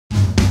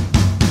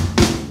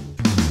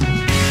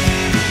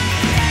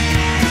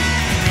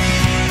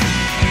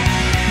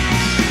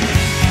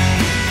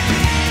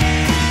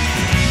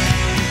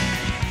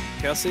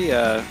Kelsey,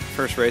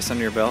 first race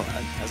under your belt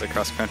as a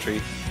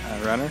cross-country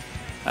runner.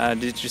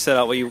 Did you set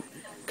out what you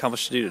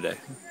accomplished to do today?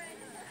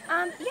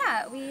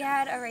 Yeah, we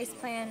had a race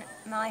plan.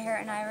 Molly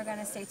Hurt and I were going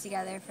to stay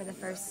together for the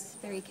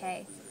first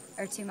 3K,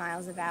 or 2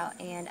 miles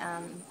about, and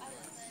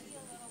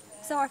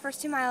so our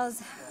first 2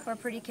 miles were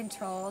pretty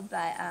controlled,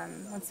 but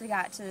once we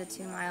got to the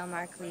 2-mile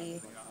mark, we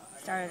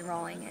started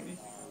rolling, and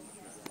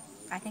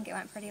I think it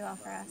went pretty well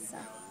for us. So.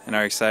 And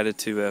are you excited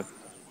for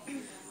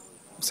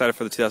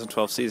the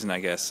 2012 season, I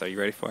guess? Are you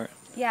ready for it?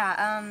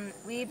 Yeah,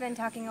 we've been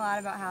talking a lot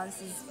about how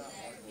this is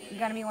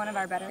going to be one of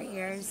our better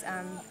years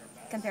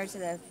compared to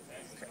the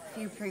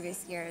few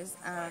previous years.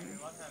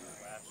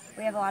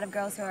 We have a lot of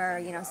girls who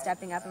are,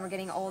 stepping up, and we're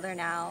getting older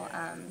now.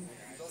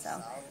 So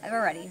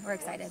we're ready. We're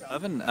excited.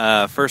 Evan,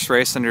 first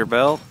race under your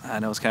belt. I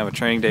know it's kind of a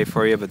training day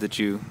for you, but did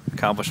you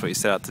accomplish what you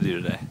set out to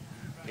do today?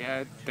 Yeah,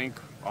 I think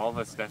all of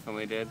us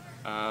definitely did.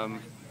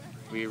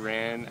 We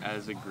ran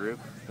as a group,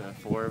 the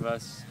 4 of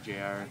us,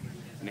 JR,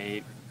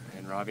 Nate,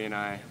 and Robbie and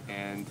I,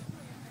 and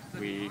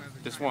we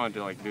just wanted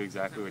to do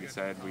exactly what he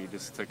said. We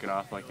just took it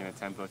off in a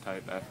tempo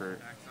type effort.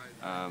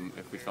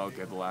 If we felt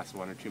good the last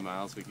 1 or 2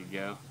 miles, we could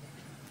go.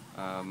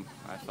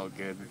 I felt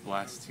good the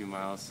last 2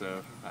 miles,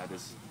 so I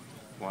just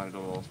wanted a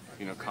little,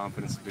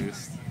 confidence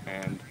boost,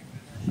 and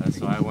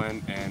so I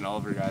went, and all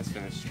of our guys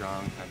finished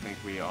strong. I think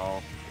we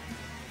all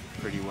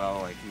pretty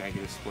well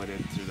negative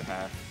splitted through the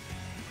half.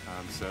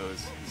 So it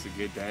was a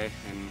good day,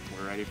 and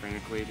we're ready for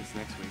Intercollegiates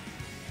next week.